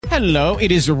Hello,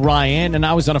 it is Ryan, and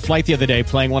I was on a flight the other day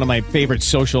playing one of my favorite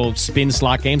social spin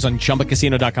slot games on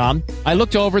ChumbaCasino.com. I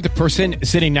looked over at the person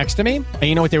sitting next to me, and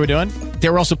you know what they were doing? They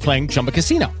were also playing Chumba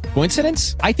Casino.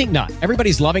 Coincidence? I think not.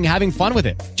 Everybody's loving having fun with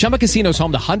it. Chumba Casino is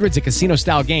home to hundreds of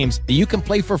casino-style games that you can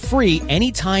play for free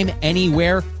anytime,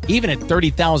 anywhere, even at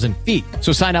 30,000 feet.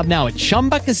 So sign up now at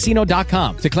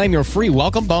ChumbaCasino.com to claim your free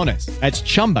welcome bonus. That's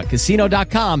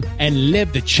ChumbaCasino.com and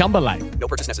live the Chumba life. No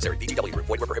purchase necessary. VGW. Void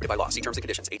where prohibited by law. See terms and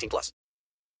conditions. 18 plus.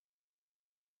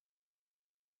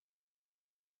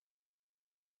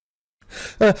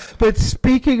 But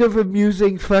speaking of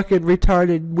amusing fucking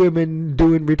retarded women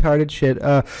doing retarded shit,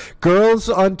 girls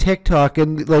on TikTok,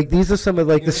 and like these are some of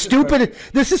like the stupid.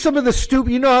 This is some of the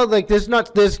stupid. You know how like there's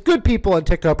good people on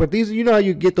TikTok, but these, you know how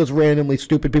you get those randomly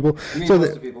stupid people. So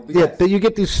that you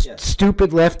get these stupid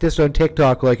leftists on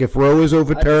TikTok. Like if Roe is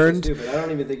overturned, I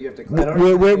don't even think you have to.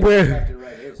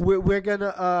 We're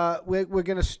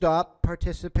gonna stop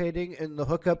participating in the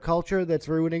hookup culture that's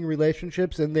ruining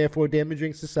relationships and therefore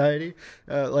damaging society.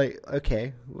 Like,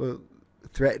 okay, well,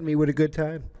 threaten me with a good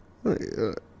time.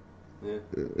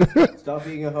 Stop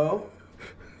being a hoe.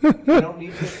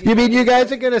 You mean you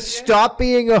guys are gonna stop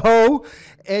being a hoe,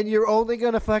 and you're only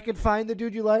gonna fucking find the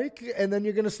dude you like, and then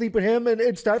you're gonna sleep with him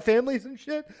and start families and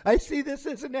shit? I see this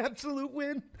as an absolute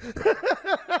win.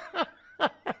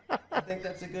 I think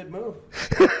that's a good move.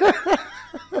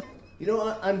 You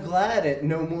know, I'm glad at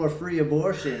No More Free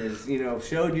Abortion is,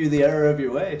 showed you the error of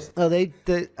your ways. Oh,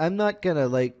 I'm not gonna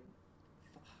like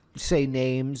say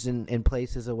names and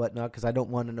places or whatnot because I don't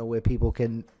want to know where people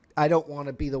can. I don't want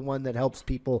to be the one that helps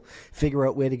people figure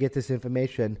out where to get this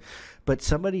information. But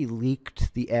somebody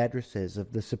leaked the addresses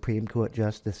of the Supreme Court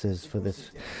justices for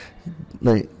this.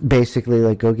 Like, basically,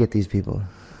 like, go get these people.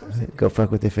 Go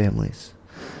fuck with their families.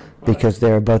 Because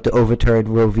they're about to overturn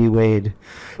Roe v. Wade.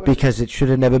 Because it should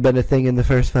have never been a thing in the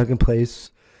first fucking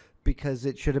place. Because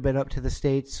it should have been up to the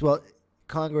states. Well,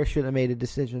 Congress should have made a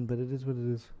decision, but it is what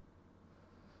it is.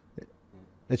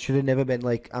 It should have never been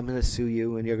like, I'm going to sue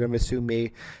you and you're going to sue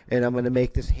me. And I'm going to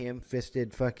make this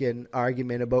ham-fisted fucking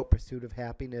argument about pursuit of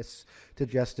happiness to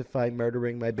justify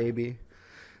murdering my baby.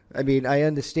 I mean, I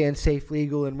understand safe,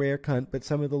 legal, and rare cunt, but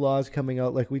some of the laws coming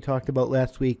out, like we talked about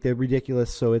last week, they're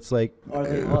ridiculous, so it's like... Are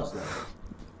they laws, though?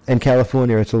 In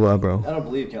California, it's a law, bro. I don't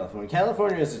believe California.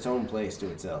 California is its own place to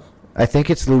itself. I think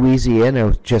it's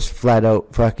Louisiana just flat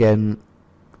out fucking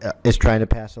is trying to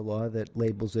pass a law that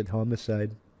labels it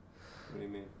homicide. What do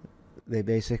you mean? They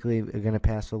basically are going to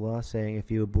pass a law saying if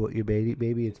you abort your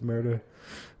baby, it's murder.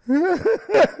 I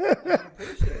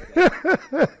appreciate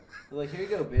that. Like, here you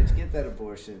go, bitch. Get that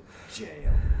abortion.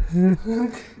 Jail.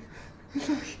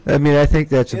 I mean, I think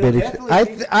that's a bit.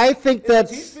 I think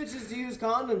that's. Teach bitches to use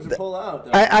condoms or pull out.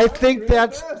 I think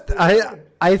that's.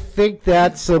 I think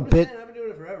that's a bit. I've been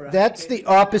doing it forever. That's the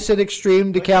opposite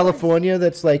extreme to California.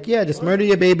 That's like, yeah, just murder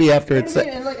your baby after it's.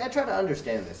 And like, I try to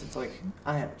understand this. It's like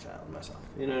I have a child myself.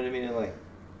 You know what I mean? And like,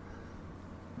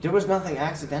 there was nothing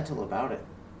accidental about it.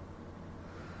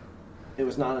 It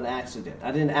was not an accident.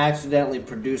 I didn't accidentally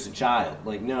produce a child.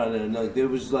 Like, no. It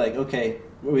was like, okay,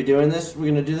 are we doing this? We're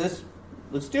going to do this?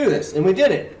 Let's do this. And we did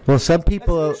it. Well, some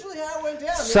people... That's usually how it went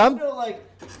down. There's no, like,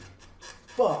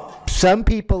 fuck. Some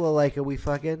people are like, are we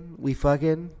fucking? We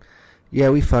fucking? Yeah,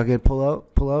 we fucking. Pull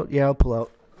out? Yeah, I'll pull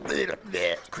out.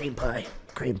 Cream pie.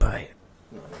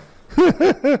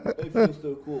 It feels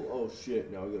so cool. Oh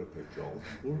shit! Now I gotta pay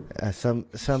Joel.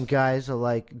 Some guys are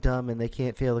like dumb and they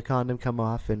can't feel the condom come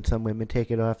off, and some women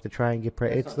take it off to try and get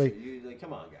pregnant. It's like,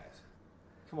 come on, guys.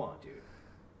 Come on, dude.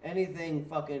 Anything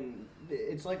fucking.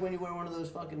 It's like when you wear one of those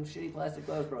fucking shitty plastic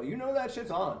gloves, bro. You know that shit's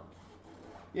on.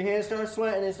 Your hand starts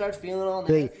sweating and it starts feeling all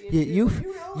nasty.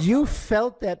 You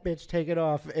felt that bitch take it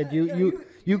off, and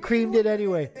you creamed it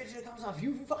anyway. Bitch, it comes off.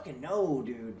 You fucking know,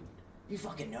 dude. You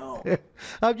fucking know.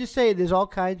 I'm just saying, there's all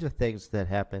kinds of things that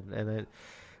happen, and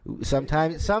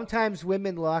sometimes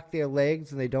women lock their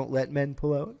legs and they don't let men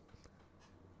pull out.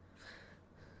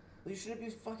 Well, you shouldn't be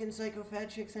fucking psycho-fat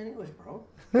chicks anyway, bro.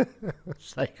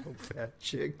 Psycho-fat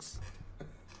chicks.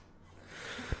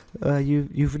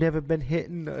 You've never been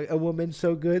hitting a woman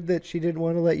so good that she didn't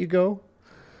want to let you go?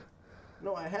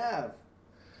 No, I have.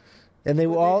 And they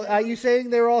were all... Are you saying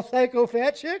they were all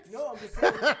psycho-fat chicks? No, I'm just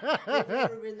saying they've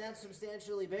never been that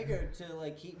substantially bigger to,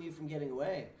 like, keep me from getting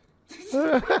away.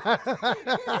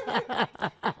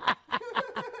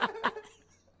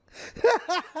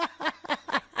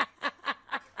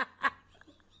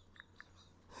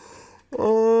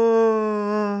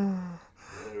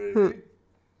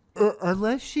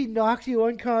 Unless she knocked you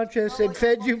unconscious and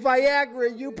fed you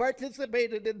Viagra, you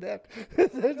participated in that. Yeah,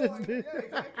 exactly.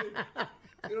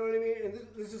 You know what I mean? And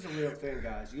this is a real thing,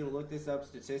 guys. You gotta look this up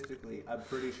statistically. I'm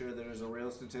pretty sure there's a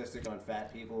real statistic on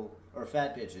fat people or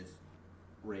fat bitches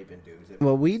raping dudes.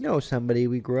 Well, we know somebody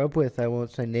we grew up with. I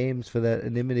won't say names for that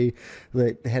anonymity.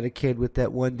 That had a kid with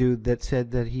that one dude that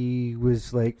said that he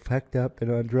was like fucked up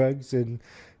and on drugs, and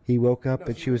he woke up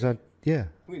and she was on. Yeah.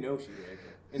 We know she raped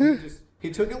him, and he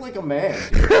took it like a man.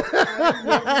 Dude. I've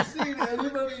never seen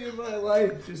anybody in my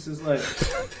life just as like,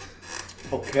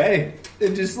 okay,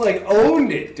 and just like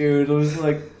owned it, dude. It was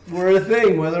like, we're a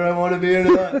thing, whether I want to be or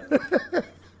not.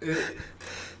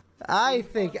 I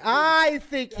think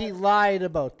he lied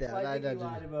about that. I think he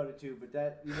lied about it too, but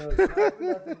that, you know, it's not for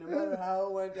nothing. No matter how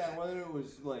it went down, whether it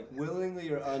was like willingly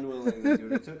or unwillingly,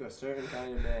 dude, it took a certain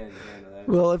kind of man to handle that.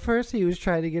 Well, at first he was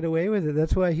trying to get away with it.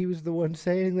 That's why he was the one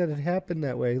saying that it happened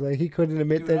that way. Like he couldn't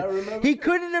admit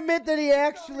couldn't admit that he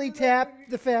actually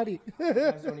tapped the fatty. You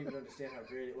guys don't even understand how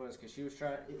great it was because he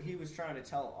was trying to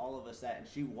tell all of us that, and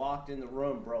she walked in the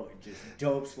room, bro, and just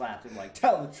dope slapped him like,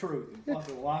 tell the truth, and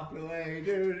fucking walked away,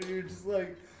 dude. You're just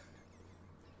like,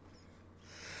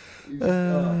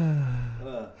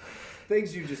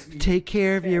 things you just take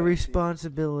care of your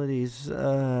responsibilities.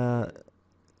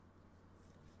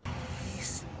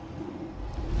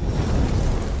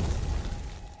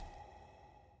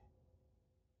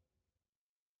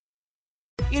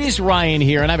 It is Ryan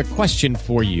here, and I have a question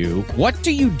for you. What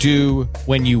do you do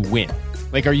when you win?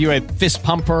 Like, are you a fist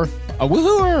pumper, a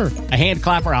woohooer, a hand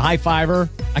clapper, a high fiver?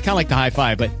 I kind of like the high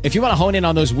five, but if you want to hone in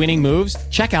on those winning moves,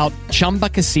 check out Chumba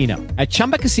Casino. At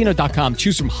ChumbaCasino.com,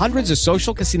 choose from hundreds of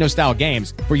social casino-style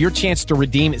games for your chance to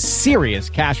redeem serious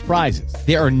cash prizes.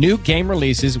 There are new game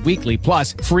releases weekly,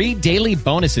 plus free daily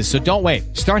bonuses, so don't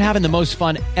wait. Start having the most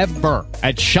fun ever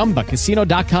at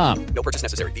ChumbaCasino.com. No purchase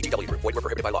necessary. VGW Group. Void where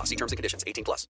prohibited by law. See terms and conditions. 18+.